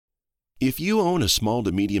If you own a small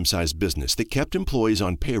to medium-sized business that kept employees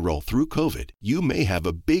on payroll through COVID, you may have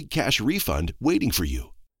a big cash refund waiting for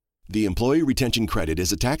you. The Employee Retention Credit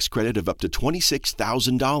is a tax credit of up to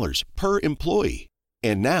 $26,000 per employee.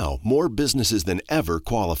 And now, more businesses than ever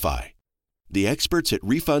qualify. The experts at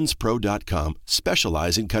RefundsPro.com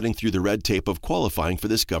specialize in cutting through the red tape of qualifying for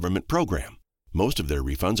this government program. Most of their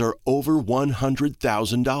refunds are over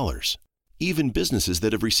 $100,000. Even businesses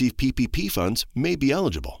that have received PPP funds may be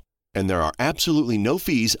eligible. And there are absolutely no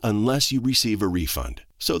fees unless you receive a refund.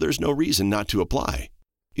 So there's no reason not to apply.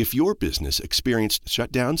 If your business experienced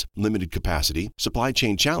shutdowns, limited capacity, supply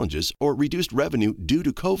chain challenges, or reduced revenue due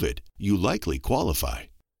to COVID, you likely qualify.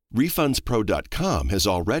 RefundsPro.com has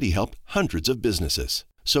already helped hundreds of businesses.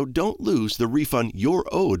 So don't lose the refund you're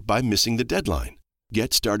owed by missing the deadline.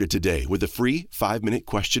 Get started today with a free 5-minute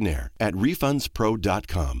questionnaire at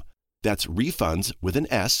RefundsPro.com. That's refunds with an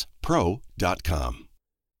S, pro.com.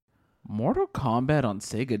 Mortal Kombat on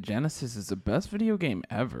Sega Genesis is the best video game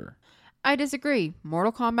ever. I disagree.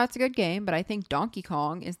 Mortal Kombat's a good game, but I think Donkey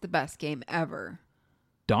Kong is the best game ever.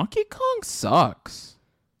 Donkey Kong sucks.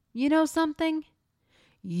 You know something?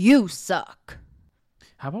 You suck.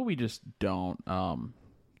 How about we just don't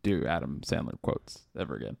do Adam Sandler quotes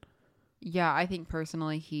ever again? Yeah, I think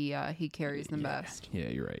personally he carries them best. Yeah,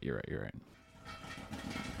 you're right.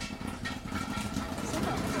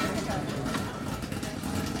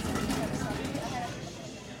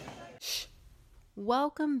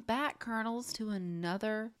 Welcome back, Colonels, to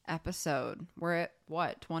another episode. We're at,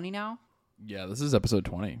 what, 20 now? Yeah, this is episode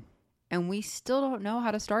 20. And we still don't know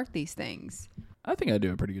how to start these things. I think I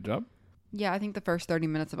do a pretty good job. Yeah, I think the first 30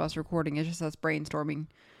 minutes of us recording is just us brainstorming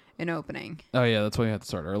an opening. Oh, yeah, that's why you have to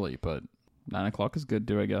start early, but 9 o'clock is good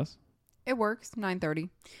too, I guess. It works, 9:30.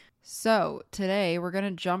 So, today we're going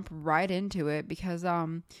to jump right into it because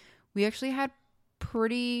we actually had a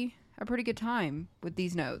pretty good time with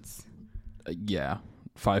these notes. Yeah,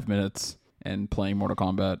 5 minutes and playing Mortal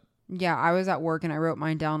Kombat. Yeah, I was at work and I wrote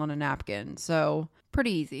mine down on a napkin, so pretty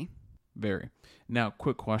easy. Very. Now,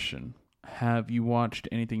 quick question. Have you watched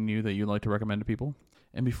anything new that you'd like to recommend to people?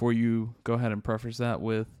 And before you go ahead and preface that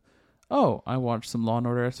with, oh, I watched some Law &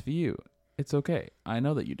 Order SVU. It's okay. I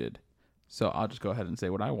know that you did. So I'll just go ahead and say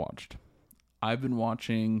what I watched. I've been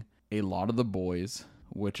watching a lot of The Boys,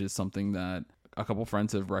 which is something that a couple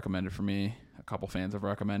friends have recommended for me. A couple fans have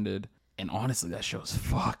recommended. And honestly, that show's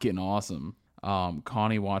fucking awesome.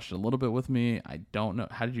 Connie watched a little bit with me. I don't know.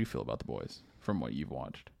 How did you feel about The Boys from what you've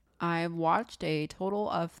watched? I've watched a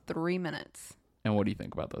total of 3 minutes. And what do you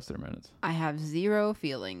think about those 3 minutes? I have zero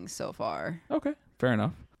feelings so far. Okay, fair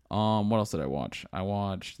enough. What else did I watch? I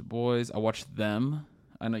watched The Boys. I watched Them.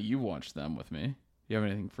 I know you watched Them with me. You have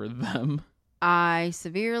anything for Them? I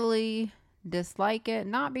severely dislike it,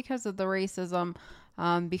 not because of the racism,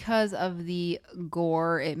 because of the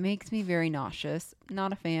gore. It makes me very nauseous.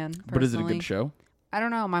 Not a fan, personally. But is it a good show? I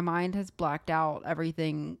don't know. My mind has blacked out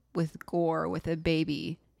everything with gore with a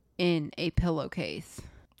baby in a pillowcase.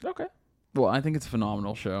 Okay. Well, I think it's a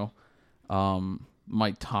phenomenal show. Actually,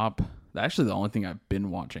 the only thing I've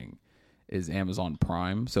been watching is Amazon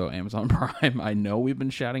Prime. So Amazon Prime, I know we've been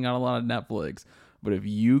shouting out a lot of Netflix, but if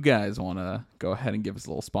you guys want to go ahead and give us a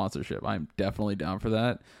little sponsorship, I'm definitely down for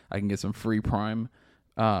that. I can get some free Prime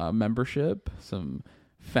membership, some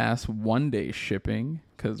fast one-day shipping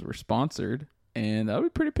because we're sponsored, and that would be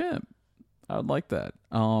pretty pimp. I would like that.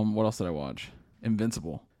 What else did I watch?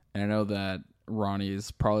 Invincible. And I know that Ronnie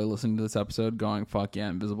is probably listening to this episode going, fuck yeah,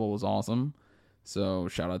 Invincible was awesome. So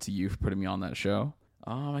shout out to you for putting me on that show.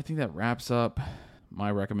 I think that wraps up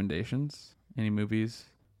my recommendations. Any movies?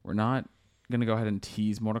 We're not going to go ahead and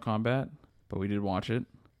tease Mortal Kombat, but we did watch it,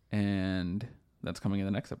 and that's coming in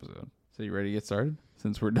the next episode. So you ready to get started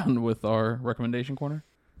since we're done with our recommendation corner?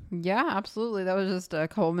 Yeah, absolutely. That was just a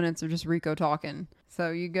couple minutes of just Rico talking. So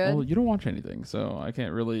you good? Well, you don't watch anything, so I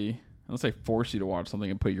can't really, unless I force you to watch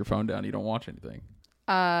something and put your phone down, you don't watch anything.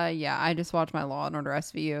 Yeah, I just watched my Law & Order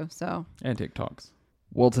SVU, so. And TikToks.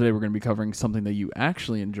 Well, today we're going to be covering something that you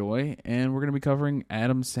actually enjoy, and we're going to be covering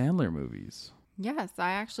Adam Sandler movies. Yes,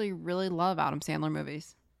 I actually really love Adam Sandler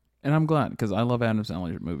movies. And I'm glad, because I love Adam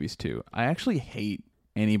Sandler movies, too. I actually hate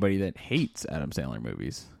anybody that hates Adam Sandler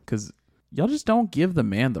movies, because y'all just don't give the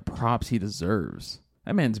man the props he deserves.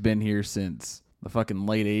 That man's been here since the fucking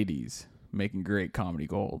late 80s, making great comedy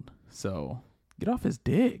gold. So, get off his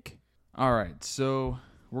dick. All right, so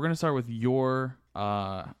we're going to start with your...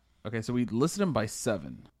 Okay, so we listed them by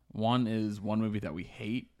 7. One is one movie that we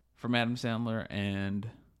hate from Adam Sandler, and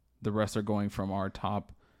the rest are going from our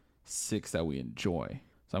top 6 that we enjoy.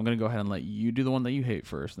 So I'm going to go ahead and let you do the one that you hate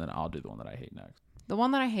first, and then I'll do the one that I hate next. The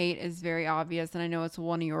one that I hate is very obvious, and I know it's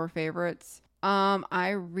one of your favorites. I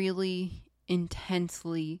really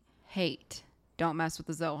intensely hate Don't Mess with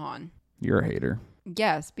the Zohan. You're a hater.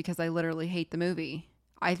 Yes, because I literally hate the movie.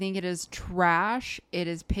 I think it is trash. It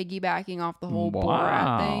is piggybacking off the whole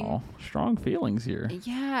Borat thing. Strong feelings here.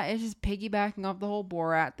 Yeah, it's just piggybacking off the whole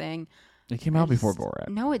Borat thing. It came out before Borat.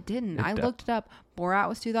 No, it didn't. I looked it up. Borat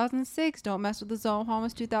was 2006. Don't Mess with the Zohan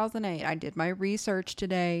was 2008. I did my research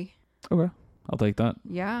today. Okay. I'll take that.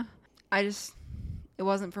 Yeah. It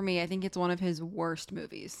wasn't for me. I think it's one of his worst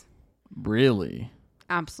movies. Really?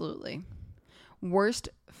 Absolutely. Worst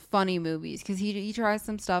funny movies. Because he tries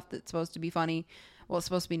some stuff that's supposed to be funny. Well, it's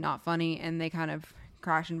supposed to be not funny. And they kind of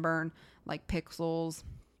crash and burn. Like Pixels.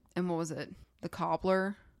 And what was it? The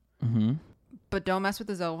Cobbler. Mm-hmm. But Don't Mess with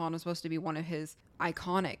the Zohan was supposed to be one of his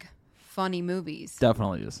iconic, funny movies.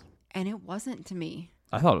 Definitely is. And it wasn't to me.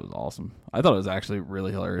 I thought it was awesome. I thought it was actually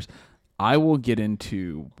really hilarious. I will get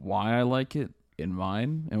into why I like it in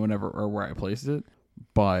mine and where I place it.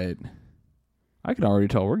 But I can already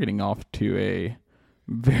tell we're getting off to a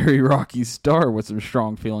very rocky start with some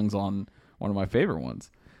strong feelings on one of my favorite ones.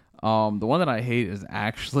 The one that I hate is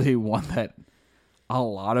actually one that a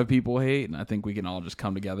lot of people hate. And I think we can all just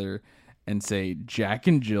come together and say Jack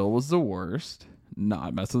and Jill was the worst.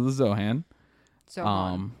 Not Mess with the Zohan.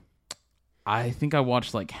 I think I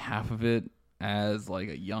watched like half of it as like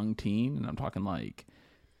a young teen, and I'm talking like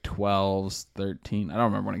 12s, 13. I don't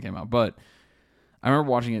remember when it came out, but I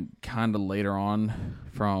remember watching it kind of later on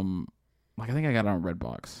from like I think I got it on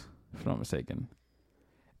Redbox, if I'm not mistaken.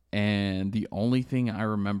 And the only thing I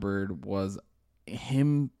remembered was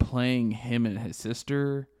him playing him and his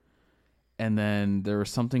sister. And then there was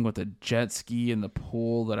something with a jet ski in the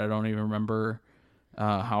pool that I don't even remember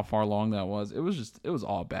how far long that was. It was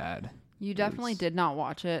all bad. You definitely did not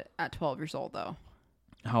watch it at 12 years old, though.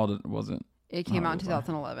 How old was it? It came out in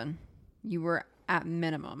 2011. You were at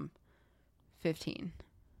minimum 15.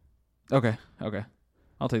 Okay.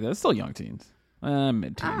 I'll take that. It's still young teens.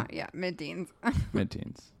 Mid-teen. Yeah, mid-teens.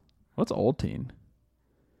 Mid-teens. What's old teen?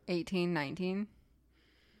 18, 19.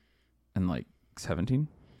 And like 17?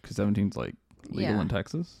 Because 17's like legal in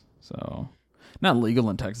Texas. So, not legal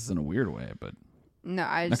in Texas in a weird way, but... No,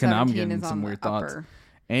 now I'm getting some weird thoughts. Upper.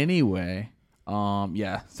 Anyway,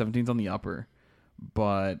 17's on the upper.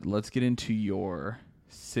 But let's get into your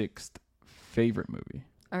sixth favorite movie.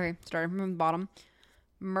 Okay, starting from the bottom.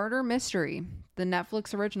 Murder Mystery, the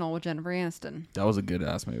Netflix original with Jennifer Aniston. That was a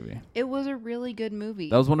good-ass movie. It was a really good movie.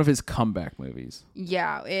 That was one of his comeback movies.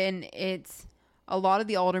 Yeah, and it's... A lot of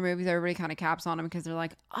the older movies, everybody kind of caps on him because they're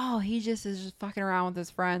like, oh, he is just fucking around with his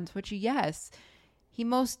friends. Which, yes, he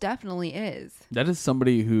most definitely is. That is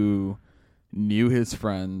somebody who knew his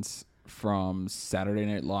friends from Saturday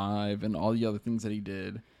Night Live and all the other things that he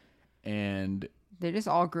did. And they just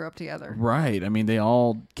all grew up together. Right. I mean, they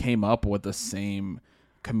all came up with the same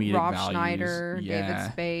comedic Rob values. Schneider,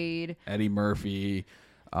 David Spade. Eddie Murphy,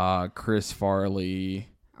 Chris Farley.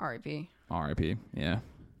 R.I.P. Yeah.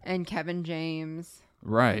 And Kevin James.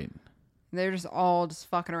 Right. They're just all just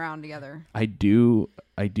fucking around together. I do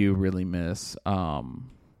really miss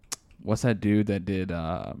what's that dude that did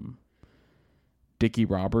Dickie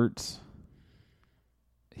Roberts?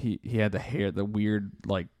 He had the weird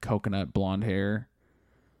like coconut blonde hair.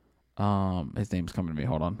 His name's coming to me.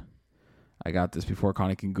 Hold on. I got this before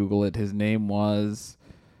Connie can Google it. His name was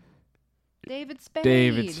David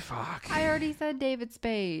Spade. Fuck. I already said David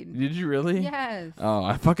Spade. Did you really? Yes. Oh,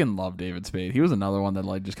 I fucking love David Spade. He was another one that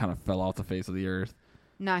like just kind of fell off the face of the earth.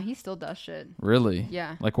 Nah, he still does shit. Really?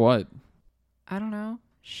 Yeah. Like what? I don't know.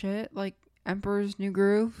 Shit, like Emperor's New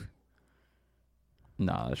Groove.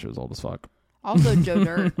 Nah, that shit was old as fuck. Also Joe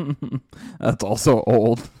Dirt. That's also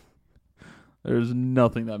old. There's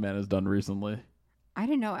nothing that man has done recently. I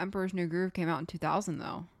didn't know Emperor's New Groove came out in 2000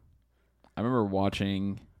 though. I remember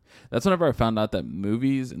watching... That's whenever I found out that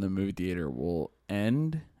movies in the movie theater will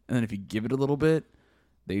end, and then if you give it a little bit,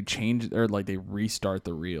 they change or like they restart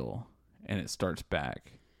the reel, and it starts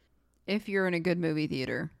back. If you're in a good movie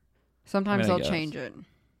theater, sometimes they'll change it.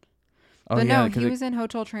 Oh, but yeah, no, he was in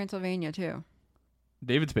Hotel Transylvania too.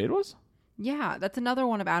 David Spade was? Yeah, that's another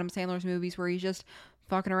one of Adam Sandler's movies where he's just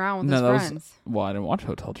fucking around with his friends. Well, I didn't watch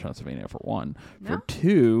Hotel Transylvania for one. No? For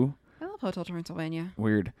two, I love Hotel Transylvania.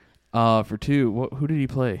 Weird. For two, who did he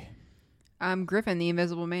play? Griffin, the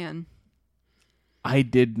Invisible Man. I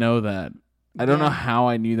did know that. I don't know how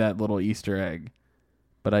I knew that little Easter egg,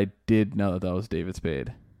 but I did know that was David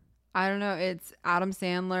Spade. I don't know. It's Adam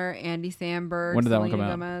Sandler, Andy Samberg, when did that Selena one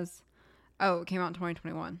come Gomez. Oh, it came out in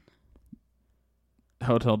 2021.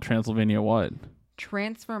 Hotel Transylvania what?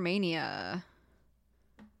 Transformania.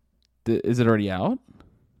 Is it already out?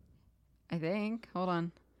 I think. Hold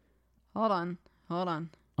on.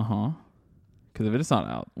 Uh-huh. Because if it's not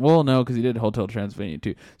out. Well, no, because he did Hotel Transylvania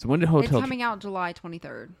too. So when did Hotel... It's coming out July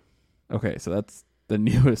 23rd. Okay, so that's the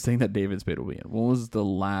newest thing that David Spade will be in. When was the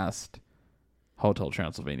last Hotel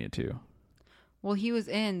Transylvania 2? Well, he was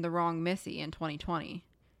in The Wrong Missy in 2020.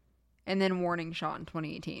 And then Warning Shot in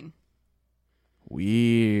 2018.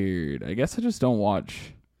 Weird. I guess I just don't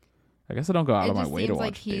watch... I guess I don't go out of my way to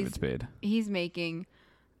watch David Spade. He's making...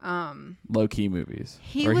 low-key movies.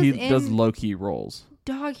 He does low-key roles.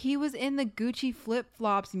 Dog, he was in the Gucci Flip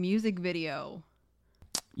Flops music video.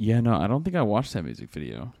 Yeah, no, I don't think I watched that music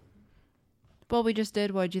video. Well, we just did.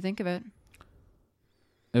 What did you think of it?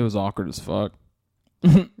 It was awkward as fuck.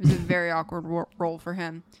 It was a very awkward role for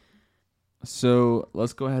him. So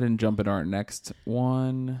let's go ahead and jump in our next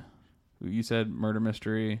one. You said murder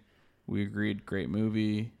mystery. We agreed. Great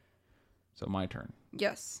movie. So my turn.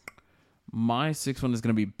 Yes. My sixth one is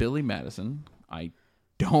going to be Billy Madison. I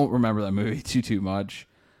don't remember that movie too much.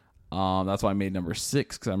 That's why I made number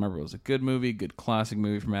 6, because I remember it was a good movie, good classic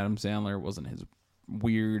movie from Adam Sandler. It wasn't his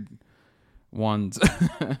weird ones.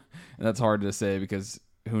 And that's hard to say because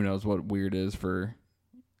who knows what weird is for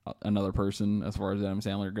another person as far as Adam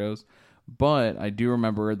Sandler goes. But I do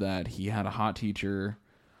remember that he had a hot teacher.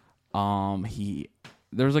 There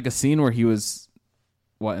was like a scene where he was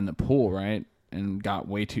in the pool, right? And got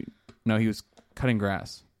way too... No, he was cutting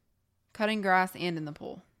grass. Cutting grass and in the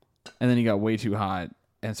pool. And then he got way too hot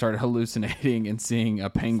and started hallucinating and seeing a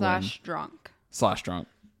penguin. Slash drunk.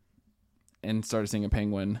 And started seeing a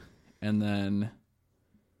penguin. And then...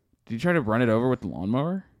 Did you try to run it over with the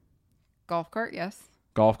lawnmower? Golf cart, yes.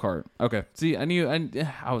 Golf cart. Okay. See, I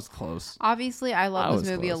was close. Obviously, I love this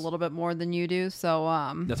movie a little bit more than you do, so...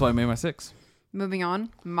 That's why I made my 6. Moving on.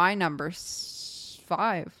 My number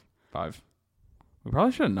 5. 5. We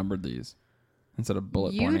probably should have numbered these instead of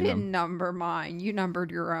bullet pointing them. You didn't number mine. You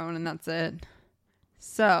numbered your own, and that's it.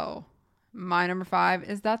 So, my number 5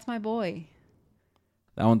 is That's My Boy.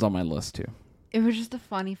 That one's on my list, too. It was just a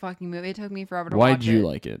funny fucking movie. It took me forever to watch it. Why'd you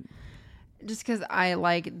like it? Just because I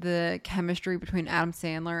like the chemistry between Adam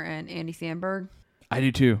Sandler and Andy Samberg. I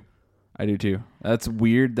do, too. That's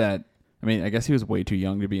weird that... I mean, I guess he was way too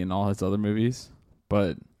young to be in all his other movies,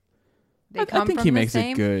 but... I think he makes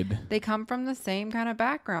it good. They come from the same kind of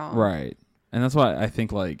background. Right. And that's why I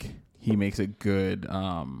think, like, he makes a good,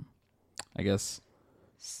 I guess,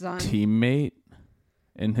 teammate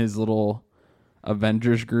in his little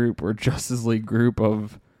Avengers group or Justice League group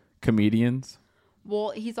of comedians.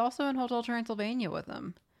 Well, he's also in Hotel Transylvania with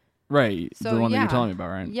them. Right. So, the one that you're telling me about,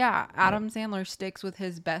 right? Yeah. Adam Sandler sticks with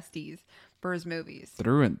his besties for his movies.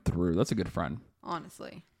 Through and through. That's a good friend.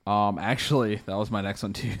 Honestly. Actually, that was my next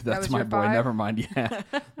one too. That's my boy. 5? Never mind. Yeah,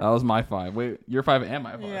 that was my 5. Wait, your 5 and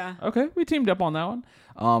my 5. Yeah. Okay, we teamed up on that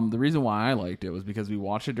one. The reason why I liked it was because we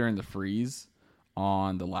watched it during the freeze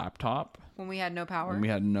on the laptop. When we had no power. When we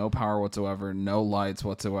had no power whatsoever, no lights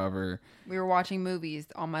whatsoever. We were watching movies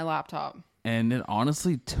on my laptop. And it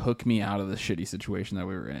honestly took me out of the shitty situation that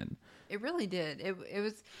we were in. It really did. It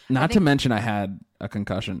was... Not to mention I had a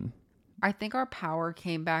concussion. I think our power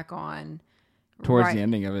came back on... Towards the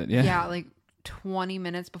ending of it, yeah. Yeah, like 20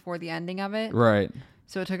 minutes before the ending of it. Right.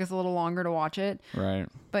 So it took us a little longer to watch it. Right.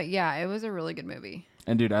 But yeah, it was a really good movie.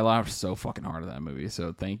 And dude, I laughed so fucking hard at that movie.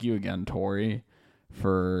 So thank you again, Tori,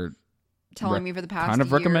 for... telling me for the past kind of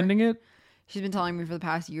year. Recommending it. She's been telling me for the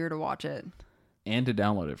past year to watch it. And to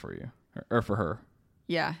download it for you. Or for her.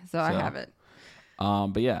 Yeah, so I have it.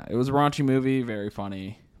 But yeah, it was a raunchy movie, very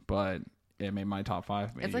funny, but it made my top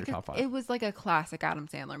 5. It's like top 5. It was like a classic Adam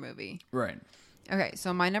Sandler movie. Right. Okay,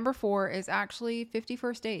 so my number 4 is actually 50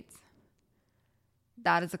 First Dates.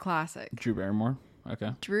 That is a classic. Drew Barrymore.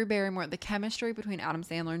 Okay. Drew Barrymore. The chemistry between Adam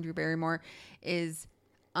Sandler and Drew Barrymore is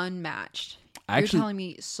unmatched. You're telling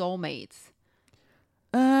me soulmates.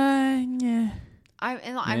 Yeah.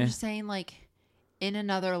 I'm just saying, like, in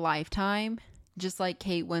another lifetime, just like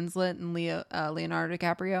Kate Winslet and Leonardo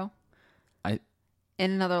DiCaprio. In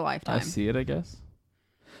another lifetime. I see it, I guess.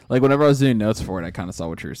 Like, whenever I was doing notes for it, I kind of saw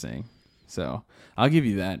what you were saying. So, I'll give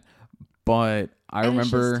you that. But I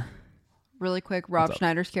remember... Really quick, Rob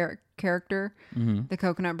Schneider's character, the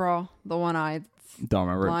coconut bra, the one-eyed, don't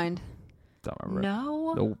remember blind. Don't remember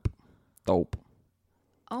No? Nope.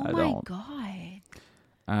 Oh my God.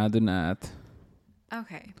 I do not.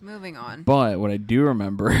 Okay, moving on. But what I do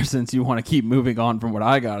remember, since you want to keep moving on from what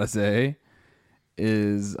I gotta say,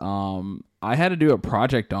 is I had to do a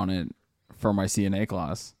project on it for my CNA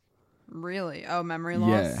class. Really? Oh, memory loss?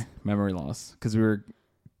 Yeah, memory loss. Because we were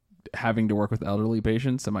having to work with elderly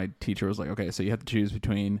patients, and my teacher was like, okay, so you have to choose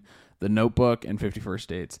between The Notebook and 50 First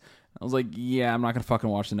Dates. I was like, yeah, I'm not going to fucking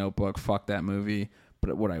watch The Notebook. Fuck that movie.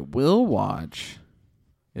 But what I will watch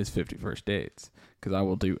is 50 First Dates, because I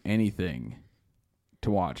will do anything to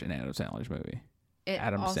watch an Adam Sandler's movie.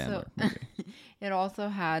 Sandler movie. It also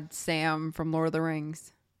had Sam from Lord of the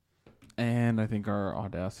Rings. And I think our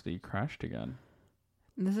Audacity crashed again.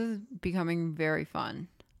 This is becoming very fun.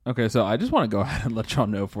 Okay, so I just want to go ahead and let y'all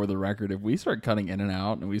know for the record, if we start cutting in and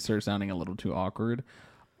out and we start sounding a little too awkward,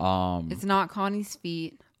 it's not Connie's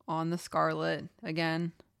feet on the Scarlet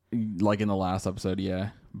again. Like in the last episode, yeah.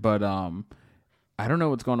 But I don't know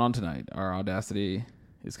what's going on tonight. Our Audacity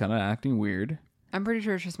is kind of acting weird. I'm pretty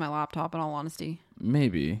sure it's just my laptop, in all honesty.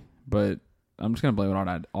 Maybe, but I'm just going to blame it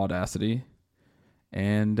on Audacity.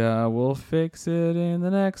 And we'll fix it in the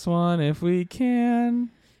next one if we can.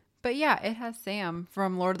 But yeah, it has Sam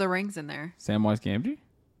from Lord of the Rings in there. Samwise Gamgee?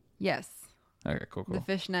 Yes. Okay, cool. The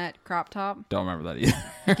fishnet crop top. Don't remember that either.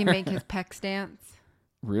 He can make his pecs dance.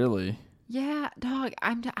 Really? Yeah, dog.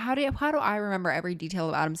 How do I remember every detail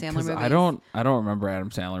of Adam Sandler movies? I don't remember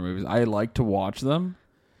Adam Sandler movies. I like to watch them,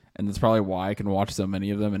 and that's probably why I can watch so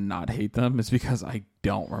many of them and not hate them, is because I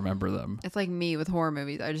don't remember them. It's like me with horror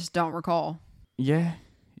movies. I just don't recall. Yeah.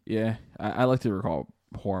 I like to recall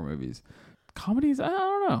horror movies. Comedies, I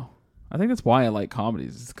don't know. I think that's why I like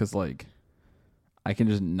comedies. It's because, like, I can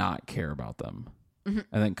just not care about them. Mm-hmm.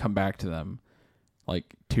 And then come back to them,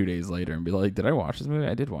 like, 2 days later and be like, did I watch this movie?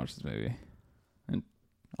 I did watch this movie. And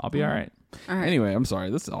I'll be all right. Anyway, I'm sorry.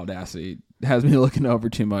 This Audacity has me looking over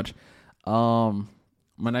too much. My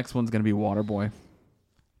next one's going to be Waterboy.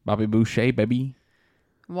 Bobby Boucher, baby.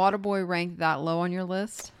 Waterboy ranked that low on your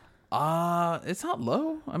list? It's not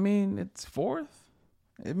low. I mean, it's fourth.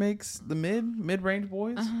 It makes the mid-range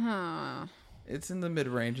boys. Uh-huh. It's in the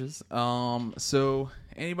mid-ranges. So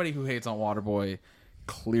anybody who hates on Waterboy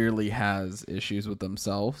clearly has issues with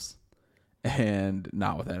themselves and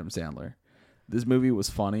not with Adam Sandler. This movie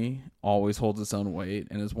was funny, always holds its own weight,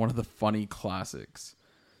 and is one of the funny classics.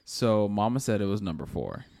 So Mama said it was number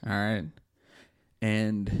 4. All right.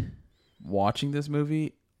 And watching this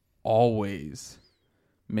movie always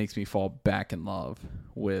makes me fall back in love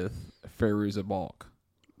with Fairuza Balk.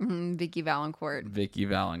 Vicky Valancourt.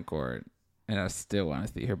 And I still want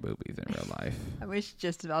to see her boobies in real life. I was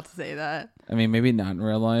just about to say that. I mean, maybe not in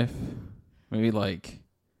real life. Maybe like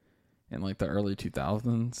in like the early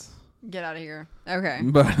 2000s. Get out of here. Okay.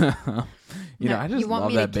 But, you know, I just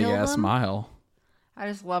love that big ass smile. I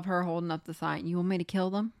just love her holding up the sign. You want me to kill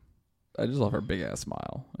them? I just love her big ass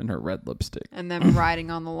smile and her red lipstick. And them riding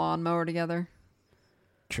on the lawnmower together.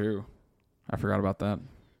 True. I forgot about that.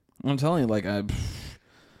 I'm telling you, like,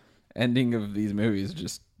 ending of these movies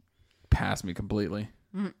just passed me completely.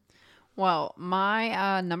 Well,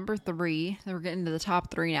 my number 3, we're getting to the top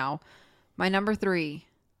 3 now. My number 3,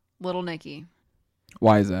 Little Nicky.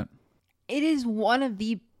 Why is that? It is one of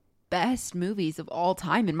the best movies of all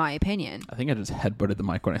time, in my opinion. I think I just headbutted the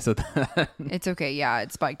mic when I said that. It's okay. Yeah,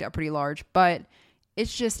 it spiked up pretty large. But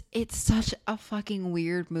it's such a fucking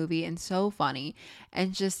weird movie and so funny.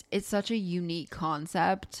 And just, it's such a unique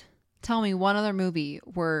concept. Tell me one other movie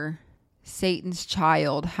where Satan's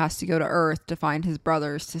child has to go to Earth to find his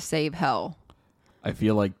brothers to save hell. I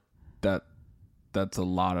feel like that's a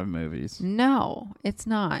lot of movies. No, it's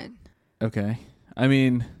not. Okay. I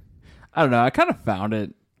mean, I don't know. I kind of found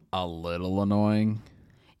it a little annoying.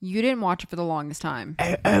 You didn't watch it for the longest time.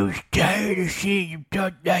 I was tired of seeing you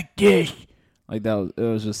talk like this. Like it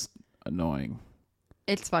was just annoying.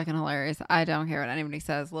 It's fucking hilarious. I don't care what anybody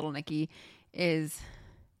says. Little Nicky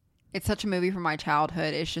it's such a movie from my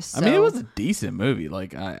childhood. It's just so... I mean, it was a decent movie.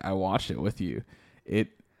 Like, I watched it with you.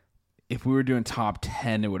 If we were doing top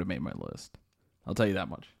 10, it would have made my list. I'll tell you that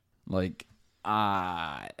much. Like,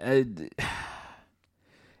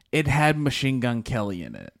 it had Machine Gun Kelly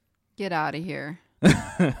in it. Get out of here.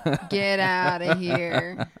 Get out of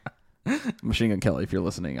here. Machine Gun Kelly, if you're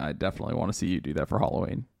listening, I definitely want to see you do that for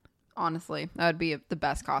Halloween. Honestly, that would be the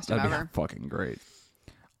best costume That'd ever. Be fucking great.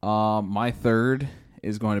 My third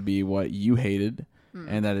is going to be what you hated,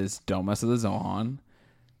 and that is Don't Mess with the Zohan.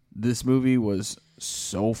 This movie was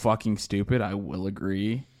so fucking stupid, I will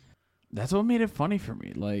agree. That's what made it funny for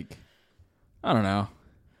me. Like, I don't know.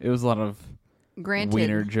 It was a lot of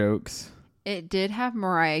wiener jokes. It did have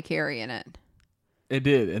Mariah Carey in it. It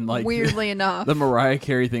did, and like weirdly enough, the Mariah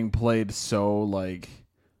Carey thing played so like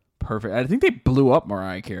perfect. I think they blew up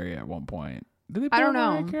Mariah Carey at one point. Did they blow up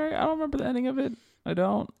Mariah Carey? I don't remember the ending of it. I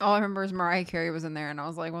don't. All I remember is Mariah Carey was in there, and I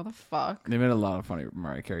was like, what the fuck? They made a lot of funny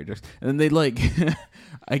Mariah Carey jokes. And then they like,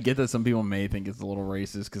 I get that some people may think it's a little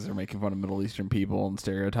racist because they're making fun of Middle Eastern people and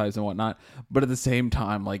stereotypes and whatnot. But at the same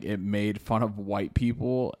time, like, it made fun of white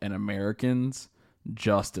people and Americans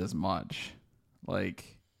just as much.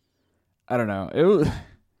 Like, I don't know. It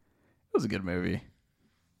was a good movie.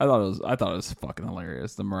 I thought it was fucking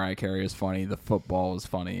hilarious. The Mariah Carey is funny. The football was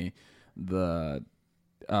funny. The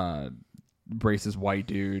racist white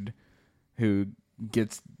dude who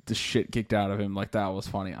gets the shit kicked out of him, like, that was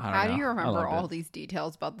funny. How do you remember all these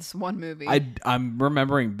details about this one movie? I'm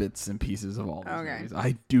remembering bits and pieces of all these movies.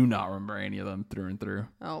 I do not remember any of them through and through.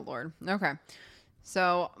 Oh Lord. Okay.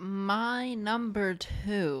 So my number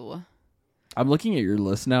 2. I'm looking at your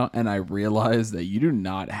list now, and I realize that you do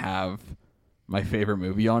not have my favorite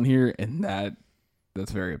movie on here, and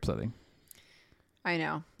that's very upsetting. I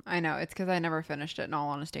know. It's because I never finished it, in all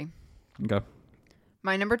honesty. Okay.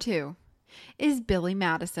 My number 2 is Billy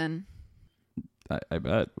Madison. I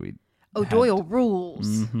bet we. Doyle rules.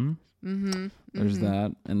 Mm-hmm. Mm-hmm. There's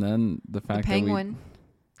that, and then the fact that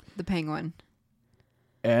the penguin,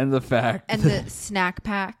 and the fact, and the snack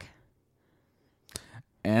pack,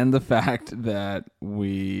 and the fact that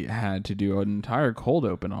we had to do an entire cold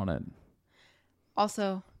open on it.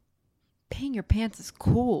 Also, peeing your pants is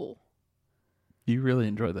cool. You really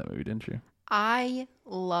enjoyed that movie, didn't you? I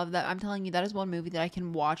love that. I'm telling you, that is one movie that I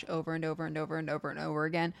can watch over and over and over and over and over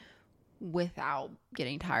again without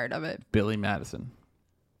getting tired of it. Billy Madison.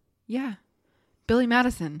 Yeah. Billy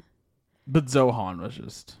Madison. But Zohan was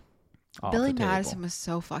just off Billy the table. Madison was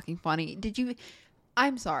so fucking funny.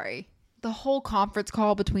 I'm sorry. The whole conference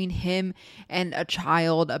call between him and a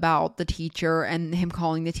child about the teacher and him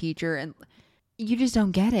calling the teacher, and you just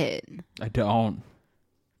don't get it. I don't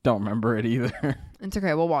remember it either. It's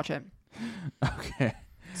okay. We'll watch it. Okay.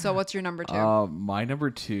 So what's your number 2? My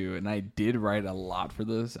number 2, and I did write a lot for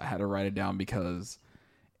this. I had to write it down because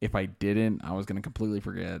if I didn't, I was going to completely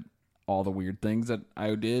forget all the weird things that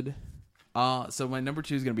I did. So my number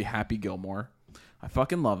 2 is going to be Happy Gilmore. I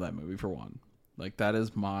fucking love that movie, for one. Like, that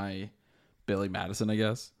is my Billy Madison, I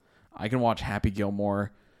guess. I can watch Happy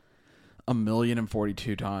Gilmore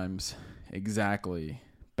 1,042 times exactly,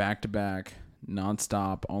 back to back,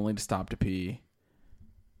 nonstop, only to stop to pee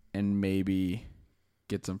and maybe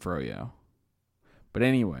get some froyo. But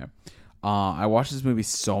anyway, I watched this movie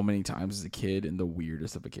so many times as a kid in the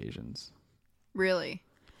weirdest of occasions. Really?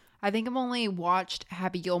 I think I've only watched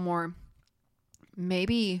Happy Gilmore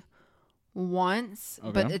maybe once,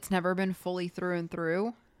 Okay. but it's never been fully through and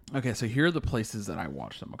through. Okay, so here are the places that I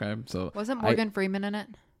watched them, okay? So Wasn't Morgan Freeman in it?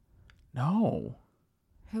 No.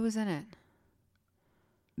 Who was in it?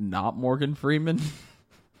 Not Morgan Freeman?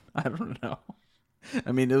 I don't know.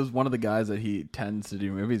 I mean, it was one of the guys that he tends to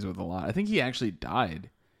do movies with a lot. I think he actually died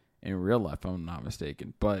in real life, if I'm not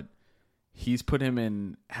mistaken. But he's put him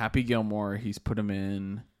in Happy Gilmore. He's put him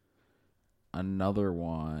in another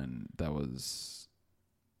one that was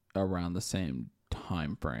around the same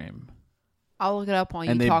time frame. I'll look it up while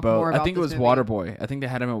you And they talk both, more about I think it was this movie. Waterboy. I think they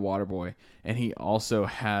had him in Waterboy. And he also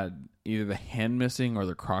had either the hand missing or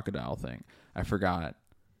the crocodile thing. I forgot.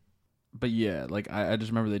 But yeah, like I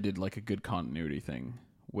just remember they did like a good continuity thing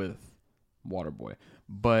with Waterboy.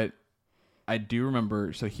 But I do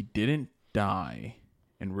remember, so he didn't die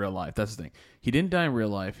in real life. That's the thing. He didn't die in real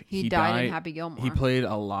life. He died in Happy Gilmore. He played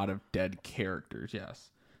a lot of dead characters,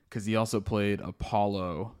 yes. Because he also played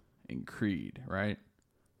Apollo in Creed, right?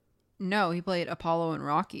 No, he played Apollo and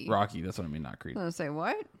Rocky. Rocky, that's what I mean, not Creed. I was gonna say,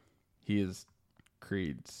 what? He is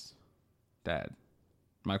Creed's dad.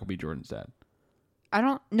 Michael B. Jordan's dad. I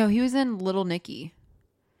don't know. He was in Little Nicky.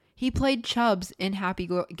 He played Chubbs in Happy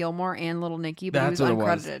Gilmore and Little Nicky, but That's he was what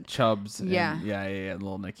uncredited. it was. Chubbs. Yeah. Yeah,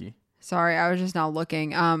 Little Nicky. Sorry, I was just not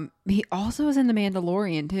looking. He also was in The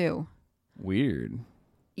Mandalorian too. Weird.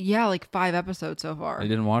 Yeah, like 5 episodes so far. I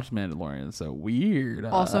didn't watch Mandalorian, so weird.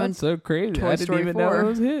 Also in That's so crazy. Toy I didn't Story even 4. know it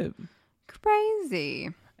was him. Crazy.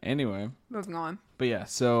 Anyway, Moving on. but yeah,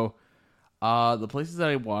 so the places that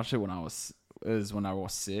I watched it when I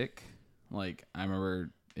was sick. Like, I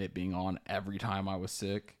remember it being on every time I was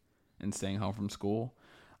sick and staying home from school.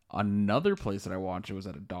 Another place that I watched it was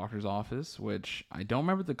at a doctor's office, which I don't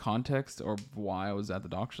remember the context or why I was at the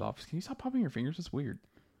doctor's office. Can you stop popping your fingers? It's weird.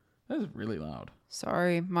 That is really loud.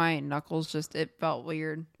 Sorry, my knuckles it felt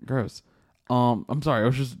weird. Gross. I'm sorry.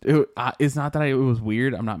 It's not that it was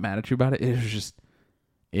weird. I'm not mad at you about it. It was just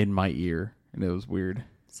in my ear, and it was weird.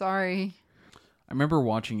 Sorry. I remember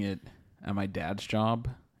watching it at my dad's job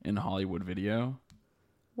in Hollywood Video.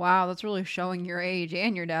 Wow, that's really showing your age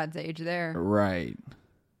and your dad's age there. Right.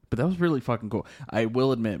 But that was really fucking cool. I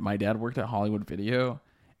will admit, my dad worked at Hollywood Video,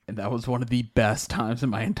 and that was one of the best times in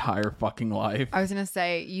my entire fucking life. I was going to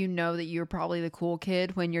say, you know that you were probably the cool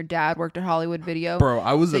kid when your dad worked at Hollywood Video. Bro,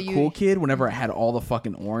 I was a cool kid whenever I had all the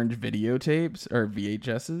fucking orange videotapes or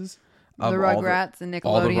VHSs. The Rugrats and Nickelodeon.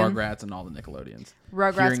 All the Rugrats and all the Nickelodeons.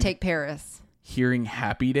 Rugrats Take Paris. Hearing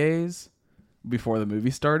Happy Days before the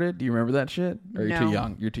movie started. Do you remember that shit? Or are you too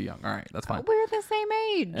young? You're too young. All right, that's fine. We're the same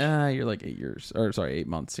age. You're like 8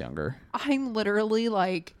 months younger. I'm literally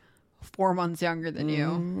like 4 months younger than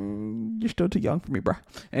you. You're still too young for me, bro.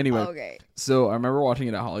 Anyway, okay. So I remember watching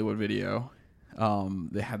it at Hollywood Video.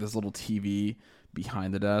 They had this little TV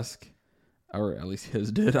behind the desk, or at least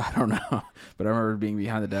his did. I don't know, but I remember being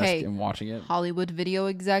behind the desk and watching it. Hollywood Video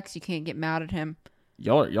execs, you can't get mad at him.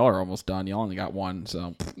 Y'all are almost done. Y'all only got one,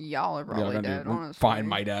 so y'all are probably dead. Find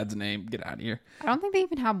my dad's name. Get out of here. I don't think they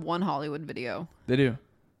even have one Hollywood Video. They do.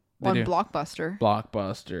 One Blockbuster.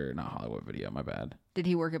 Blockbuster, not Hollywood Video. My bad. Did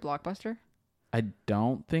he work at Blockbuster? I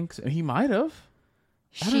don't think so. He might have.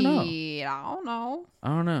 I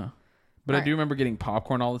don't know. But I do remember getting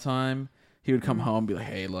popcorn all the time. He would come home and be like,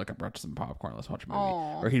 hey, look, I brought you some popcorn. Let's watch a movie.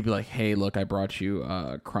 Aww. Or he'd be like, hey, look, I brought you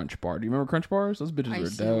a Crunch Bar. Do you remember Crunch Bars? Those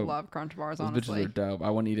bitches are dope. I love Crunch Bars, honestly. Those bitches are dope. I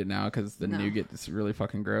wouldn't eat it now because the nougat is really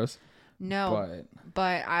fucking gross. No,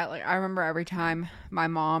 but I remember every time my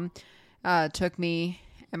mom took me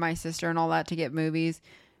and my sister and all that to get movies,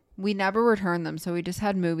 we never returned them. So we just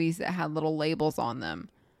had movies that had little labels on them.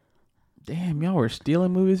 Damn, y'all were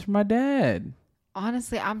stealing movies from my dad.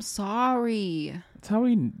 Honestly, I'm sorry. That's how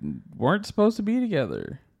we weren't supposed to be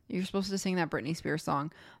together. You're supposed to sing that Britney Spears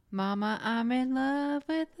song. Mama, I'm in love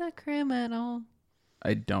with a criminal.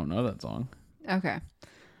 I don't know that song. Okay.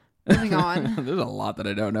 Moving on. There's a lot that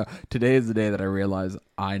I don't know. Today is the day that I realize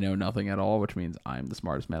I know nothing at all, which means I'm the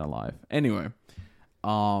smartest man alive. Anyway.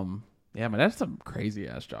 Yeah, my dad's some crazy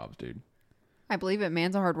ass jobs, dude. I believe it.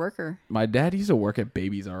 Man's a hard worker. My dad used to work at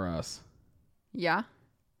Babies R Us. Yeah.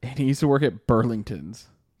 And he used to work at Burlington's.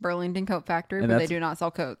 Burlington Coat Factory, but they do not sell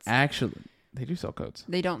coats. Actually, they do sell coats.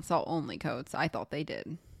 They don't sell only coats. I thought they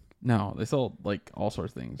did. No, they sell like all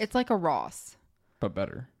sorts of things. It's like a Ross. But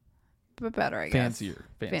better. But better, I guess.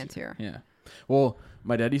 Fancier. Yeah. Well,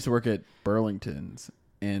 my dad used to work at Burlington's,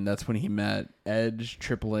 and that's when he met Edge,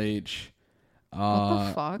 Triple H, what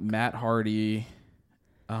the fuck? Matt Hardy.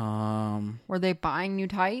 Were they buying new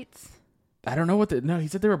tights? I don't know no, he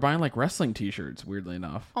said they were buying like wrestling t-shirts, weirdly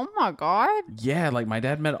enough. Oh my God. Yeah, like my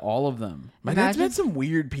dad met all of them. My dad's met some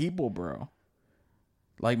weird people, bro.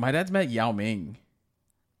 Like my dad's met Yao Ming.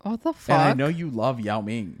 What the fuck? And I know you love Yao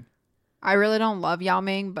Ming. I really don't love Yao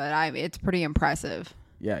Ming, but it's pretty impressive.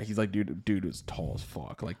 Yeah, he's like, dude was tall as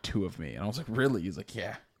fuck, like 2 of me. And I was like, really? He's like,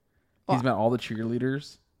 yeah. He's met all the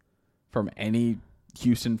cheerleaders from any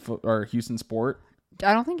Houston sport.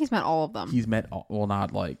 I don't think he's met all of them. He's met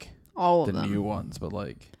not like all of the them. new ones, but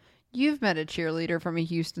like you've met a cheerleader from a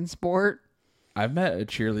Houston sport. I've met a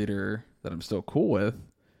cheerleader that I'm still cool with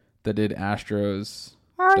that did Astros,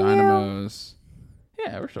 Dynamos.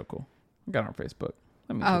 Yeah, we're still cool. We got on Facebook.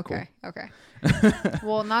 Okay.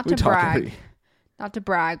 Well, not to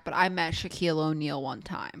brag, but I met Shaquille O'Neal one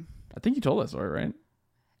time. I think you told that story, right?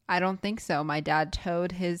 I don't think so. My dad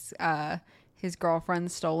towed his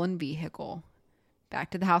girlfriend's stolen vehicle back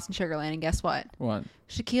to the house in Sugar Land, and guess what? What?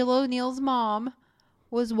 Shaquille O'Neal's mom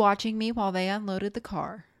was watching me while they unloaded the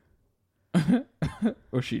car.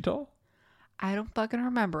 Was she tall? I don't fucking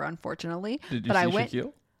remember, unfortunately. Did you see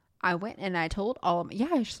Shaquille? I went and I told all of them, yeah,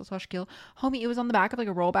 I saw Shaquille. Homie, it was on the back of like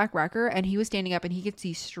a rollback wrecker, and he was standing up and he could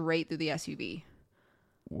see straight through the SUV.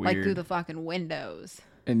 Weird. Like through the fucking windows.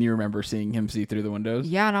 And you remember seeing him see through the windows?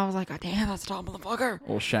 Yeah, and I was like, oh, damn, that's a tall motherfucker.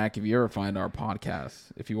 Well, Shaq, if you ever find our podcast,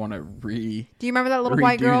 if you want to do you remember that little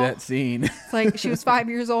white girl? That scene. It's like she was 5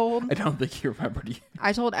 years old. I don't think you remembered.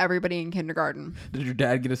 I told everybody in kindergarten. Did your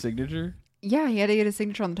dad get a signature? Yeah, he had to get a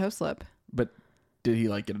signature on the toe slip. But did he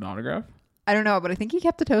like get an autograph? I don't know, but I think he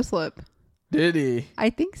kept the toe slip. Did he? I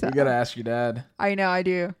think so. You gotta ask your dad. I know, I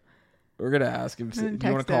do. We're gonna ask him. Do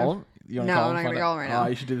you want to call him? No, I'm not gonna call him right now. Oh,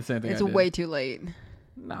 you should do the same thing. It's way too late.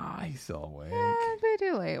 Nah, he's still awake. Yeah, it's way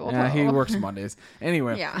too late. Yeah, he works Mondays.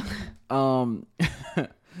 Anyway. Yeah. So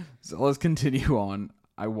let's continue on.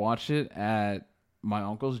 I watched it at my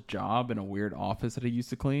uncle's job in a weird office that I used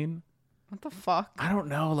to clean. What the fuck? I don't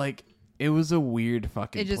know. Like, it was a weird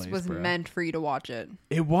fucking place. It just was meant for you to watch it.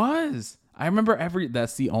 It was. I remember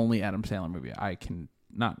that's the only Adam Sandler movie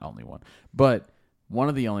not only one, but one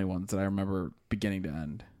of the only ones that I remember beginning to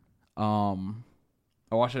end.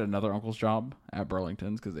 I watched it at another uncle's job at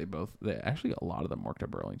Burlington's because they actually, a lot of them worked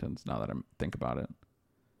at Burlington's now that I think about it.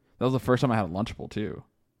 That was the first time I had a Lunchable too.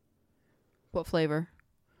 What flavor?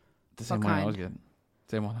 The same one I always get.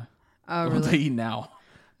 Same one. Oh, What they really? eat now.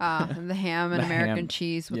 The ham and The American ham.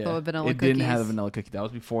 cheese with Yeah. the vanilla It cookies. didn't have the vanilla cookie. That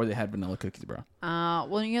was before they had vanilla cookies, bro.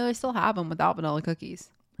 Well, they still have them without vanilla cookies.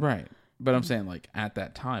 Right. But I'm saying, like, at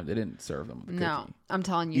that time, they didn't serve them with the No, cookie. I'm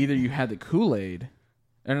telling you. Either you had the Kool-Aid,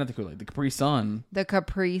 or not the Kool-Aid, the Capri Sun. The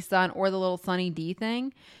Capri Sun or the little Sunny D thing.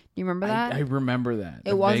 Do you remember that? I remember that.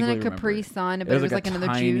 It I wasn't vaguely a remember Capri it. Sun, but It was like a another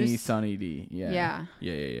tiny juice. Sunny D. Yeah.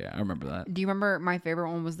 Yeah. I remember that. Do you remember my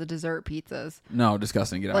favorite one was the dessert pizzas? No,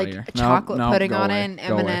 disgusting. Get out Like of here. chocolate pudding go on away. it and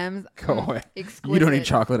Go away. M&Ms. Go away. Exquisite. You don't eat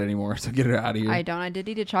chocolate anymore, so get it out of here. I don't. I did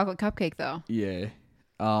eat a chocolate cupcake though. Yeah.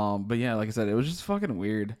 But yeah, like I said, it was just fucking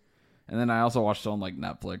weird. And then I also watched it on like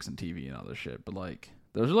Netflix and TV and other shit. But like,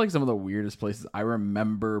 those are like some of the weirdest places I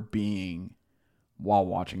remember being while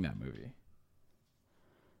watching that movie.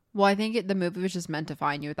 Well, I think the movie was just meant to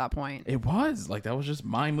find you at that point. It was like that was just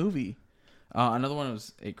my movie. Another one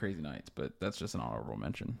was 8 Crazy Nights, but that's just an honorable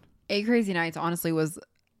mention. 8 Crazy Nights honestly was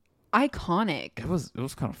iconic. It was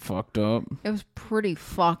kind of fucked up, It was pretty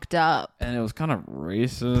fucked up. and it was kind of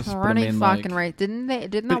racist. But I Pretty mean, fucking like, right. Didn't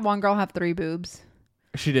that one girl have 3 boobs?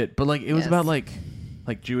 she did, but like it was Yes. about like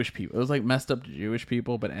Jewish people. It was like messed up Jewish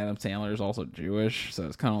people, but Adam Sandler is also Jewish, so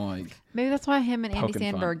it's kind of like Maybe that's why him and Andy Poking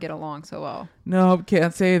fun. Sandberg get along so well. no,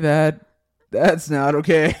 can't say that. That's not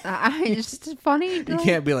okay. It's just funny. You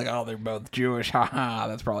can't be like, oh, they're both Jewish. Haha,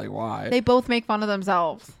 that's probably why. They both make fun of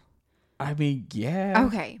themselves. I mean, yeah.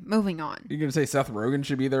 Okay, moving on. You're gonna say Seth Rogen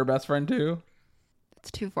should be their best friend too?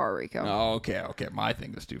 It's too far, Rico. Oh, okay. My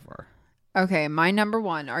thing is too far. Okay, my number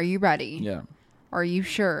 1. Are you ready? Yeah. Are you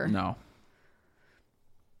sure? No.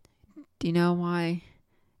 Do you know why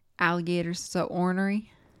alligators are so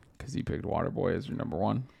ornery? Because you picked Waterboy as your number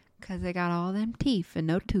 1. Because they got all them teeth and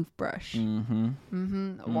no toothbrush. Well,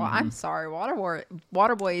 I'm sorry.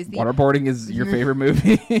 Waterboy is the Waterboarding is your favorite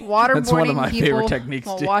movie. waterboarding. That's one of my people favorite techniques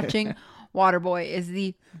while too. watching Waterboy is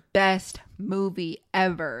the best movie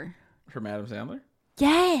ever. From Adam Sandler?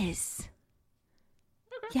 Yes.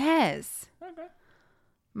 Yes. Okay.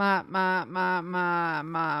 My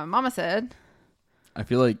mama said. I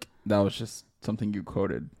feel like that was just something you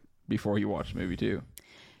quoted before you watched the movie too.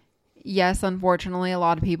 Yes, unfortunately, a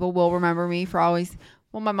lot of people will remember me for always.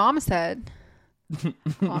 Well, my mama said. I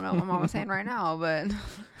don't know what my mama's saying right now, but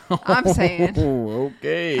I'm saying. Oh,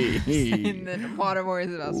 okay. saying that Waterboy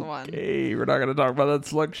is the best one. Okay, we're not going to talk about that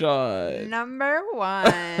slug shot. Number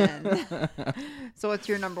 1. So what's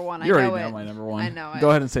your number 1? You I know already know it. my number 1. I know it. Go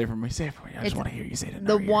ahead and say it for me. Say it for me. I just It's want to hear you say it.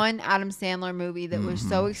 The one Adam Sandler movie that was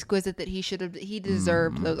so exquisite that he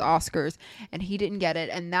deserved those Oscars and he didn't get it,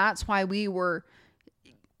 and that's why we were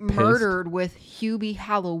murdered with Hubie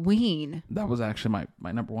Halloween. That was actually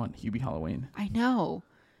my number 1, Hubie Halloween. I know.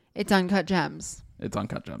 It's Uncut Gems. It's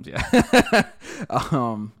Uncut Gems, yeah.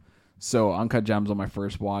 So Uncut Gems on my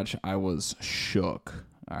first watch, I was shook.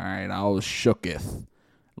 All right, I was shooketh,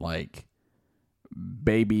 like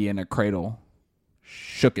baby in a cradle,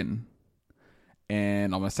 shooken.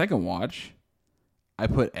 And on my second watch, I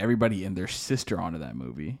put everybody and their sister onto that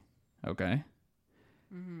movie. Okay.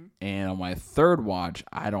 And on my third watch,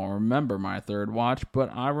 I don't remember my third watch,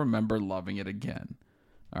 but I remember loving it again.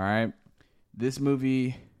 All right. This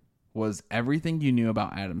movie was everything you knew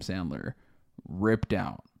about Adam Sandler ripped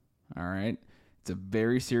out. All right. It's a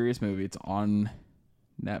very serious movie. It's on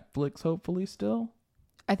Netflix, hopefully, still.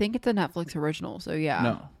 I think it's a Netflix original, so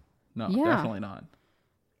yeah. No, Yeah. definitely not.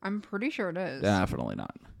 I'm pretty sure it is. Definitely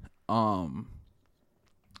not.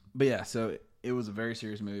 But yeah, so it was a very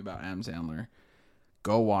serious movie about Adam Sandler.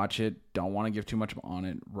 Go watch it. Don't want to give too much on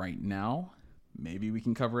it right now. Maybe we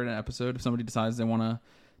can cover it in an episode if somebody decides they want to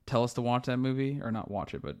tell us to watch that movie, or not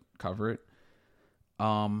watch it, but cover it.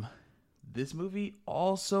 This movie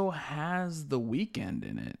also has The Weeknd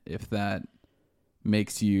in it, if that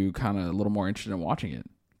makes you kind of a little more interested in watching it.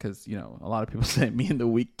 Because, you know, a lot of people say me and The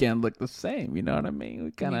Weeknd look the same. You know what I mean?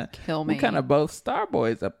 We kind of both star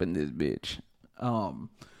boys up in this bitch.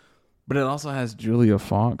 But it also has Julia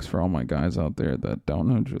Fox. For all my guys out there that don't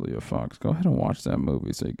know Julia Fox, go ahead and watch that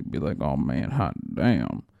movie so you can be like, oh man, hot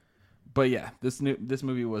damn. But yeah, this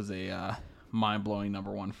movie was a mind-blowing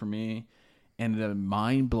number 1 for me, and a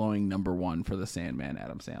mind-blowing number 1 for the Sandman,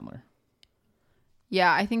 Adam Sandler.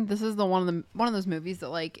 Yeah, I think this is one of those movies that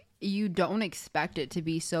like you don't expect it to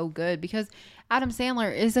be so good because Adam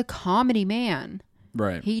Sandler is a comedy man.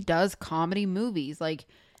 Right. He does comedy movies. Like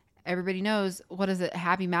everybody knows, what is it?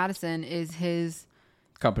 Happy Madison is his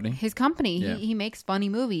company. Yeah. He makes funny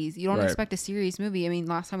movies. You don't expect a serious movie. I mean,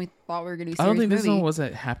 last time we thought we were going to do a serious I don't think movie. this one was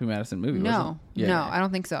a Happy Madison movie, was it? No, I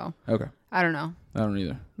don't think so. Okay. I don't know. I don't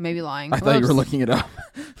either. Maybe lying. I thought you were Whoops. looking it up.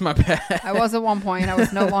 My bad. I was at one point. I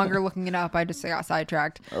was no longer looking it up. I just got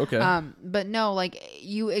sidetracked. Okay. But no, like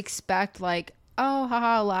you expect like, oh,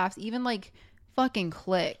 haha, laughs. Even like fucking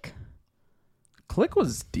Click. Click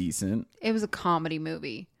was decent. It was a comedy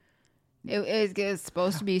movie. It was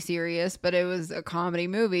supposed to be serious, but it was a comedy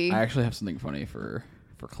movie. I actually have something funny for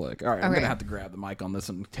Click. All right, I'm Okay. gonna have to grab the mic on this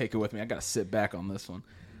one and take it with me. I gotta sit back on this one.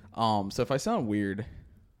 So if I sound weird,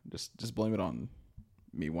 just blame it on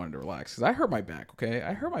me wanting to relax, because I hurt my back. Okay,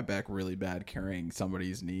 I hurt my back really bad carrying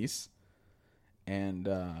somebody's niece, and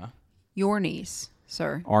Your niece,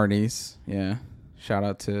 sir. our niece. Yeah, shout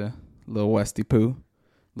out to Lil Westy Pooh,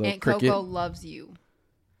 Lil Aunt Cricket, Coco loves you.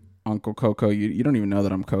 Uncle Coco. You don't even know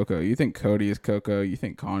that I'm Coco. You think Cody is Coco. You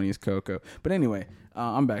think Connie is Coco. But anyway,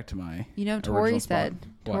 I'm back to my. You know, Tori original spot. said.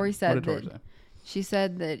 What? Tori What said did Tori that say? she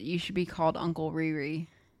said that you should be called Uncle Riri,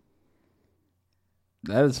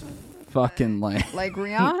 That is fucking lame. like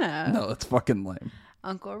Rihanna. No, that's fucking lame.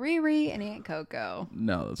 Uncle Riri and Aunt Coco.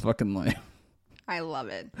 No, that's fucking lame. I love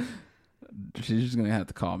it. She's just gonna have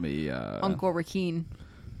to call me Uncle Rakeen.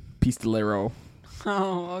 Pistolero.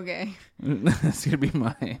 Oh, okay. That's gonna be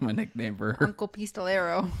my nickname for her. Uncle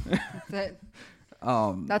Pistolero. That's it.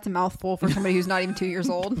 Um, That's a mouthful for somebody who's not even 2 years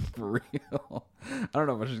old. for real. I don't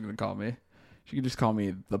know what she's gonna call me. She could just call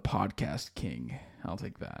me the podcast king. I'll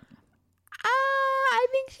take that. I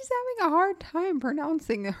think she's having a hard time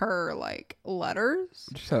pronouncing her like letters.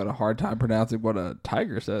 She's having a hard time pronouncing what a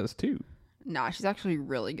tiger says too. Nah, she's actually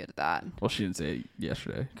really good at that. Well, she didn't say it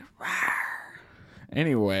yesterday.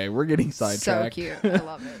 Anyway, we're getting So sidetracked. cute. I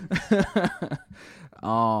love it.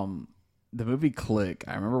 The movie Click,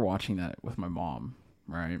 I remember watching that with my mom,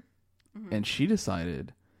 right? Mm-hmm. And she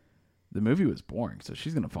decided the movie was boring, so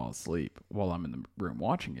she's gonna fall asleep while I'm in the room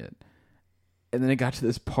watching it. And then it got to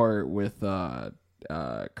this part with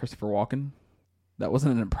Christopher Walken. That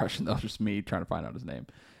wasn't an impression, that was just me trying to find out his name.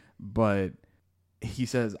 But he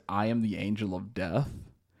says, "I am the angel of death."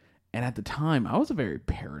 And at the time, I was a very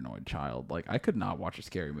paranoid child. Like, I could not watch a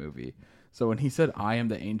scary movie. So when he said, "I am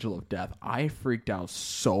the angel of death," I freaked out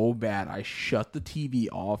so bad. I shut the TV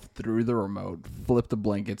off, threw the remote, flipped the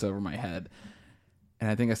blankets over my head. And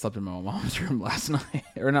I think I slept in my mom's room last night.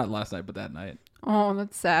 Or not last night, but that night. Oh,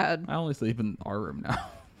 that's sad. I only sleep in our room now.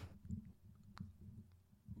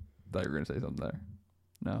 Thought you were going to say something there.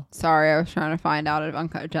 No? Sorry, I was trying to find out if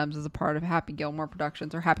Uncut Gems is a part of Happy Gilmore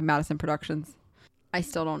Productions or Happy Madison Productions. I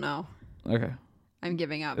still don't know. Okay. I'm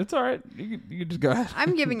giving up. It's all right. You can just go ahead.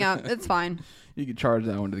 I'm giving up. It's fine. You can charge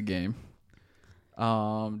that one to the game.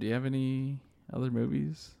 Do you have any other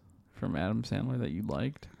movies from Adam Sandler that you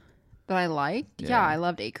liked? That I liked? Yeah. Yeah, I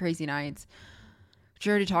loved 8 Crazy Nights. Which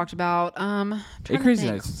you already talked about. Eight Crazy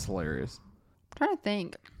Nights is hilarious. I'm trying to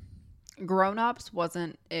think. Grown Ups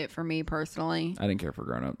wasn't it for me personally. I didn't care for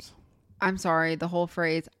Grown Ups. I'm sorry, the whole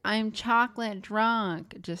phrase, "I'm chocolate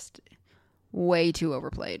drunk," just way too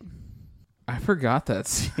overplayed. I forgot that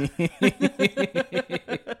scene.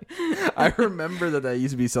 I remember that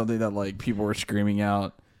used to be something that like people were screaming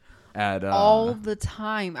out at All the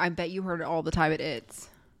time. I bet you heard it all the time at It's.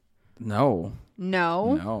 No.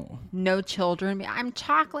 No children. "I'm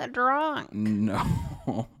chocolate drunk."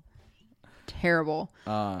 No. Terrible.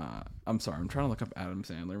 I'm sorry. I'm trying to look up Adam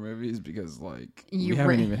Sandler movies because like You we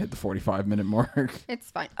haven't ra- even hit the 45-minute mark. It's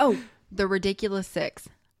fine. Oh, The Ridiculous Six.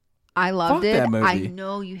 I loved Fuck it. that movie. I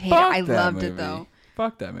know you hate Fuck it. I that loved movie. it though.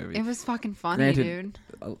 Fuck that movie. It was fucking funny, Granted,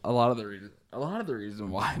 dude. a lot of the reason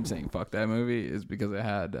why I'm saying fuck that movie is because it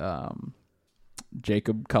had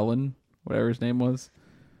Jacob Cullen, whatever his name was.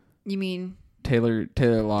 You mean Taylor Lautner.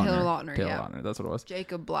 Taylor Lautner, Taylor yeah. Lautner, that's what it was.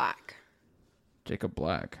 Jacob Black Jacob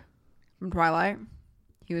Black. from Twilight?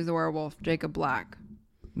 He was the werewolf. Jacob Black.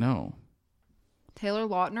 No. Taylor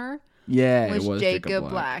Lautner? Yeah, Was it was Jacob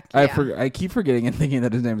Black, I yeah. I keep forgetting and thinking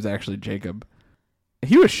that his name is actually Jacob.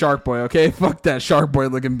 He was Shark Boy, okay? Fuck that Shark Boy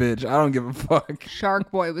looking bitch. I don't give a fuck. Shark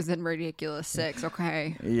Boy was in Ridiculous Six.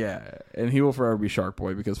 Okay. Yeah, and he will forever be Shark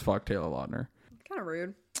Boy because fuck Taylor Lautner. Kind of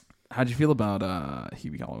rude. How'd you feel about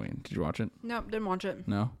Hubie Halloween? Did you watch it? Nope. Didn't watch it.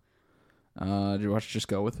 No. Did you watch Just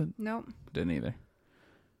Go With It? Nope. Didn't either.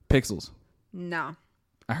 Pixels. No.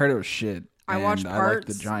 I heard it was shit. I and watched I liked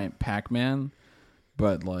the parts. giant Pac-Man,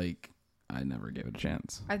 but like I never gave it a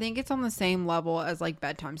chance. I think it's on the same level as like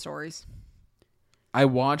Bedtime Stories. I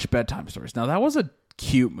watched Bedtime Stories. Now that was a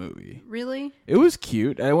cute movie. Really? It was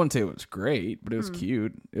cute. I wouldn't say it was great, but it was Hmm.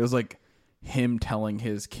 cute. It was like him telling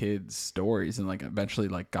his kids stories and like eventually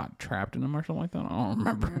like got trapped in them or something like that. I don't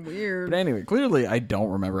remember. Weird. But anyway, clearly I don't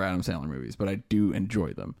remember Adam Sandler movies, but I do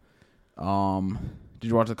enjoy them. Did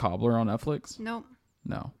you watch The Cobbler on Netflix? Nope.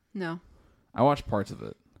 No. No. I watched parts of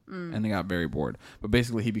it. and they got very bored. But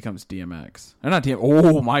basically, he becomes DMX. Or not DMX.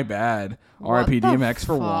 Oh, my bad. R.I.P. What the DMX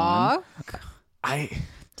for one. fuck?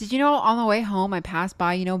 Did you know on the way home I passed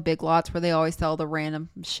by, Big Lots where they always sell the random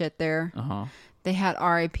shit there? Uh-huh. They had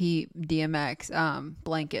R.I.P. DMX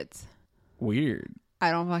blankets. Weird. I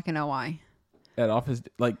don't fucking know why. At office,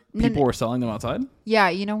 like, people were selling them outside? Yeah,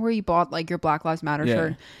 where you bought like your Black Lives Matter Yeah.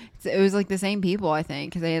 shirt? It was like the same people, I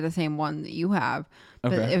think, because they had the same one that you have.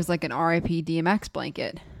 But Okay. it was like an R.I.P. DMX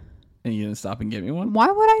blanket. And you didn't stop and get me one? Why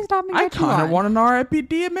would I stop and I get you kind of one? want an R.I.P.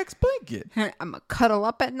 DMX blanket. I'm gonna cuddle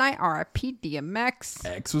up at night. R.I.P. DMX.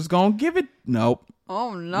 X was going to give it. Nope.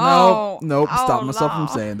 Oh no. Nope. Oh, Stop myself from no.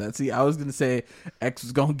 saying that. See, I was going to say X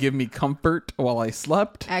was going to give me comfort while I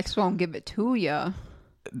slept. X won't give it to you.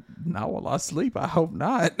 Not while I sleep. I hope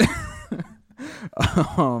not.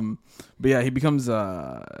 But yeah, he becomes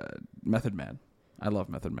Method Man. I love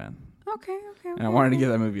Method Man. Okay. And I wanted to give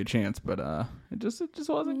that movie a chance, but it just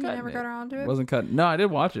wasn't You cutting never it. got around to it? Wasn't cutting. No, I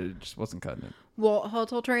did watch it. It just wasn't cutting it. Well,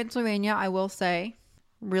 Hotel Transylvania, I will say,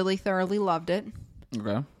 really thoroughly loved it.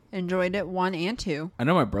 Okay. Enjoyed it 1 and 2. I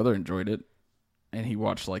know my brother enjoyed it, and he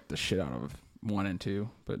watched like the shit out of 1 and 2,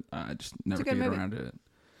 but I just never a good came movie. around to it.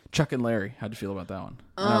 Chuck and Larry, how'd you feel about that one?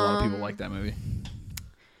 I know a lot of people like that movie.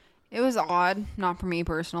 It was odd, not for me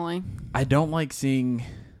personally. I don't like seeing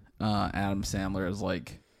Adam Sandler as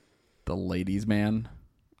like the ladies' man.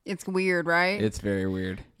 It's weird, right? It's very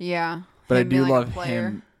weird. Yeah. But I Him do being like a love player.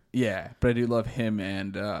 him. Yeah, but I do love him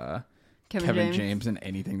and Kevin James and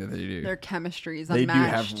anything that they do. Their chemistry is They do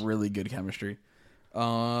unmatched. have really good chemistry.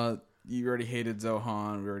 You already hated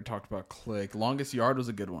Zohan. We already talked about Click. Longest Yard was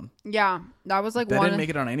a good one. Yeah, that was like That one. didn't make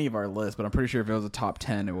it on any of our lists, but I'm pretty sure if it was a top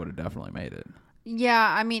 10, it would have definitely made it.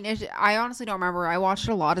 Yeah, I mean, I honestly don't remember. I watched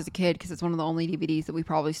it a lot as a kid because it's one of the only DVDs that we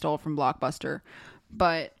probably stole from Blockbuster.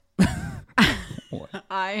 But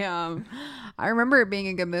I remember it being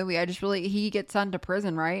a good movie. He gets sent to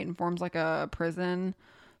prison, right, and forms like a prison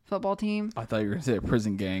football team. I thought you were going to say a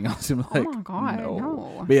prison gang. I was gonna be like, my God,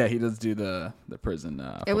 no. But yeah, he does do the prison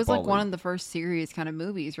It was like football one league. of the first series kind of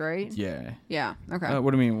movies, right? Yeah. Yeah. Okay.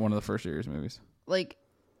 What do you mean one of the first series movies? Like,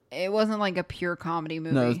 it wasn't like a pure comedy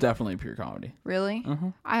movie. No, it was definitely a pure comedy. Really? Uh-huh.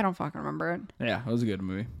 I don't fucking remember it. Yeah, it was a good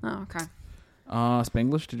movie. Oh, okay.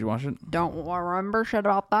 Spanglish, did you watch it? Don't remember shit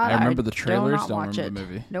about that. I remember the trailers, do not don't watch remember it. the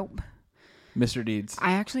movie. Nope. Mr. Deeds.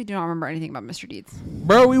 I actually do not remember anything about Mr. Deeds.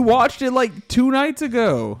 Bro, we watched it like 2 nights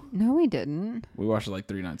ago. No, we didn't. We watched it like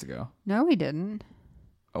 3 nights ago. No, we didn't.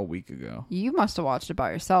 A week ago. You must have watched it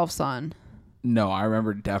by yourself, son. No, I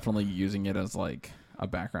remember definitely using it as like a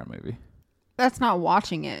background movie. That's not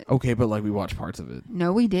watching it. Okay, but like we watched parts of it.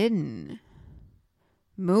 No, we didn't.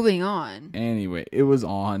 Moving on. Anyway, it was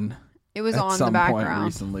on. It was at on some the point background.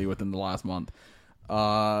 recently within the last month.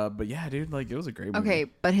 But yeah, dude, like it was a great movie. Okay,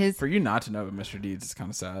 but For you not to know about Mr. Deeds is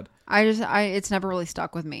kind of sad. it's never really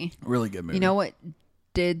stuck with me. Really good movie. You know what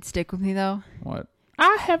did stick with me though? what?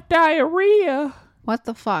 I have diarrhea. What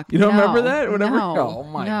the fuck? You don't No. remember that? Whatever. No. Oh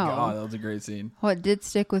my No. god, that was a great scene. What did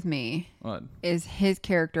stick with me What? is his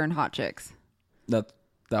character in Hot Chicks. That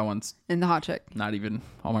one's In The Hot Chick. not even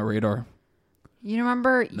on my radar. You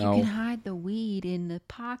remember? No. You can hide the weed in the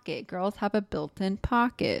pocket. Girls have a built-in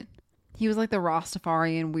pocket. He was like the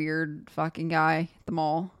Rastafarian weird fucking guy at the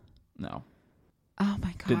mall. No, Oh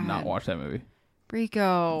my god. did not watch that movie.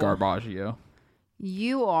 Rico. Garbaggio.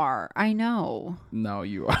 You are. I know. No,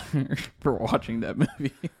 you are for watching that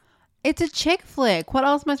movie. It's a chick flick. What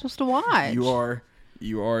else am I supposed to watch? You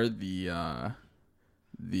are the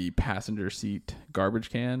passenger seat garbage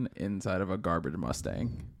can inside of a garbage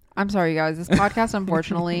Mustang. I'm sorry, you guys. This podcast,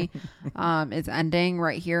 unfortunately, is ending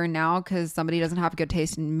right here and now because somebody doesn't have good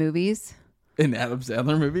taste in movies. In Adam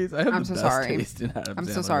Sandler movies? I have I'm the so best sorry. taste in Adam I'm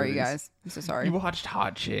Sandler so sorry, movies. you guys. I'm so sorry. You watched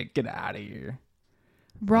Hot Chick. Get out of here.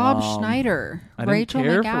 Rob Schneider. I didn't Rachel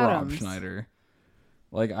care McAdams. for Rob Schneider.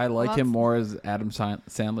 Like, I like him more as Adam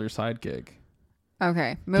Sandler's sidekick.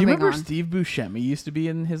 Okay, Do you moving remember on. Steve Buscemi used to be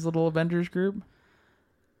in his little Avengers group?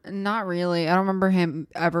 Not really. I don't remember him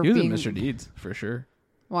ever He was being. in Mr. Deeds, for sure.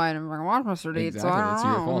 Well, I never watched Mr. Deeds, Exactly. so I That's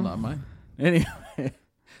don't your know. fault, not mine. Anyway, I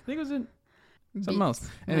think it was in something else.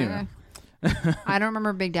 Anyway, I don't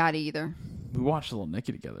remember Big Daddy either. we watched Little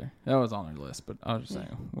Nicky together. That was on our list, but I was just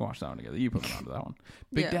saying, we watched that one together. You put me onto that one.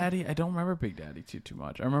 Big Yeah. Daddy, I don't remember Big Daddy too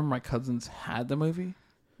much. I remember my cousins had the movie.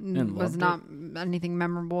 And Was loved not anything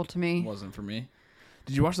memorable to me. It wasn't for me.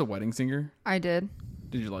 Did you watch The Wedding Singer? I did.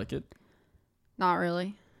 Did you like it? Not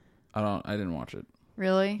really. I didn't watch it.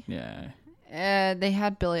 Really? Yeah. They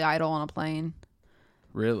had Billy Idol on a plane.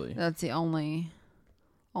 Really? That's the only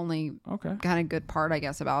Okay. kind of good part, I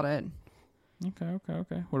guess, about it.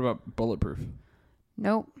 Okay. What about Bulletproof?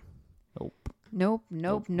 Nope. Nope. Nope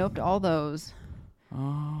to all those.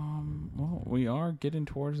 Well, we are getting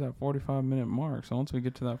towards that 45-minute mark. So once we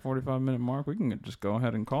get to that 45-minute mark, we can just go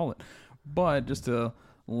ahead and call it. But just to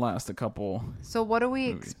last a couple. So what do we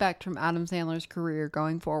expect from Adam Sandler's career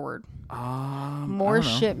going forward? More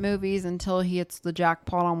shit movies until he hits the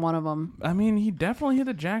jackpot on one of them. I mean, he definitely hit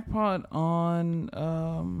the jackpot on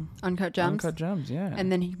Uncut Gems. Uncut Gems, yeah. And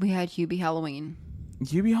then we had Hubie Halloween.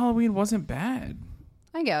 Hubie Halloween wasn't bad.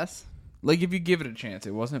 I guess. Like, if you give it a chance,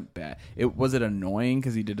 it wasn't bad. Was it annoying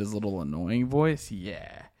because he did his little annoying voice?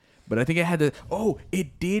 Yeah. But I think it had to... Oh,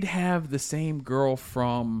 it did have the same girl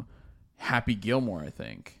from Happy Gilmore, I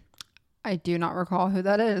think. I do not recall who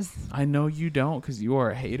that is. I know you don't because you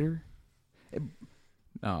are a hater. No,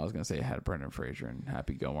 I was going to say it had Brendan Fraser and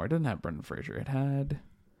Happy Gilmore. It didn't have Brendan Fraser. It had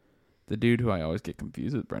the dude who I always get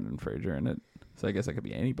confused with Brendan Fraser in it. So I guess that could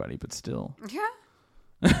be anybody, but still. Yeah.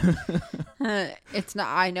 It's not.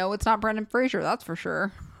 I know it's not Brendan Fraser. That's for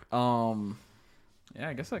sure. Yeah,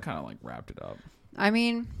 I guess that kind of like wrapped it up. I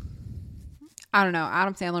mean, I don't know.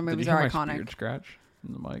 Adam Sandler movies are iconic. My beard scratch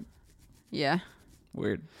in the mic. Yeah.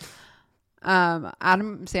 Weird.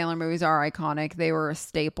 Adam Sandler movies are iconic. They were a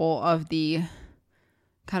staple of the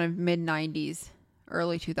kind of mid 90s,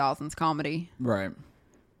 early 2000s comedy. Right.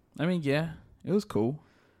 I mean, yeah, it was cool.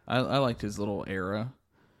 I liked his little era.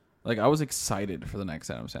 Like, I was excited for the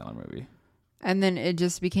next Adam Sandler movie. And then it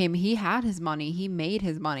just became, he had his money. He made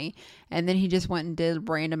his money. And then he just went and did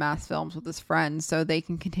random ass films with his friends so they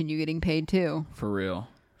can continue getting paid too. For real.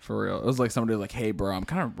 For real. It was like somebody was like, hey, bro, I'm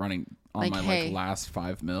kind of running on like, my hey, last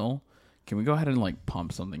 $5 million. Can we go ahead and like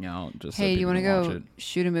pump something out? Just hey, so do you want to go it?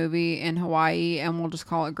 shoot a movie in Hawaii and we'll just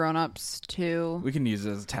call it Grown Ups 2? We can use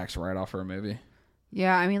it as a tax write-off for a movie.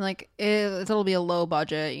 Yeah, I mean, like, it'll be a low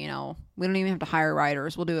budget, you know. We don't even have to hire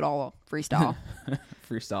writers. We'll do it all freestyle.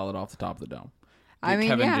 Freestyle it off the top of the dome. I mean,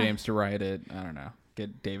 Kevin yeah. James to write it. I don't know.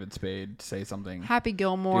 Get David Spade to say something. Happy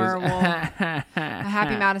Gilmore.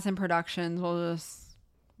 Happy Madison Productions. We'll just,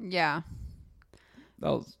 yeah.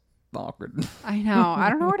 That was awkward. I know. I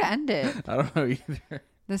don't know where to end it. I don't know either.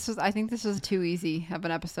 I think this was too easy of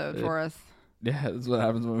an episode for us. Yeah, this is what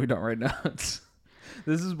happens when we don't write notes.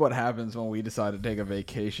 This is what happens when we decide to take a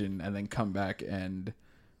vacation and then come back and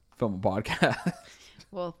film a podcast.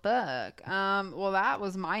 Well, fuck. Well, that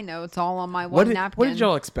was my notes all on my one napkin. What did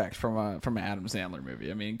y'all expect from an Adam Sandler movie?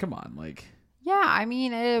 I mean, come on, like. Yeah, I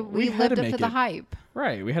mean, we lived up to the hype.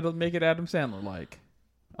 Right, we had to make it Adam Sandler like.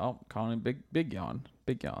 Oh, calling big yawn,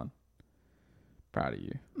 Proud of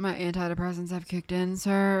you. My antidepressants have kicked in,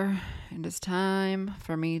 sir, and it's time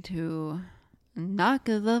for me to knock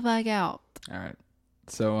the fuck out. All right.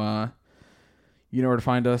 So, you know where to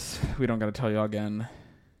find us. We don't got to tell you again.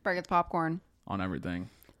 Brackett's Popcorn. On everything.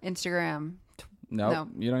 Instagram. No,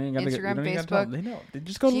 you don't even got to get Instagram, Facebook. They know. They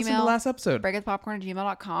just go listen to the last episode.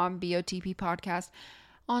 Brackett'sPopcorn@gmail.com. BOTP Podcast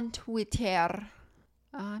on Twitter.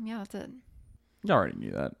 Yeah, that's it. You already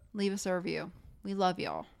knew that. Leave us a review. We love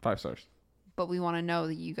y'all. 5 stars. But we want to know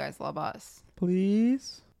that you guys love us.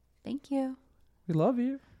 Please. Thank you. We love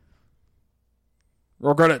you.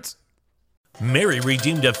 Roll credits. Mary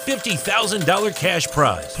redeemed a $50,000 cash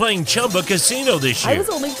prize playing Chumba Casino this year. I was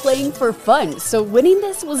only playing for fun, so winning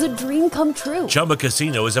this was a dream come true. Chumba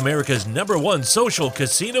Casino is America's #1 social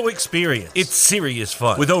casino experience. It's serious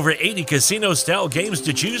fun. With over 80 casino-style games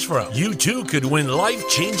to choose from, you too could win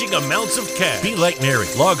life-changing amounts of cash. Be like Mary.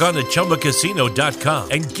 Log on to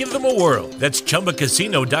ChumbaCasino.com and give them a whirl. That's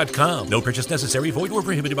ChumbaCasino.com. No purchase necessary. Void where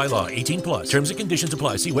prohibited by law. 18+. Terms and conditions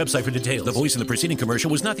apply. See website for details. The voice in the preceding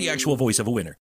commercial was not the actual voice of a winner.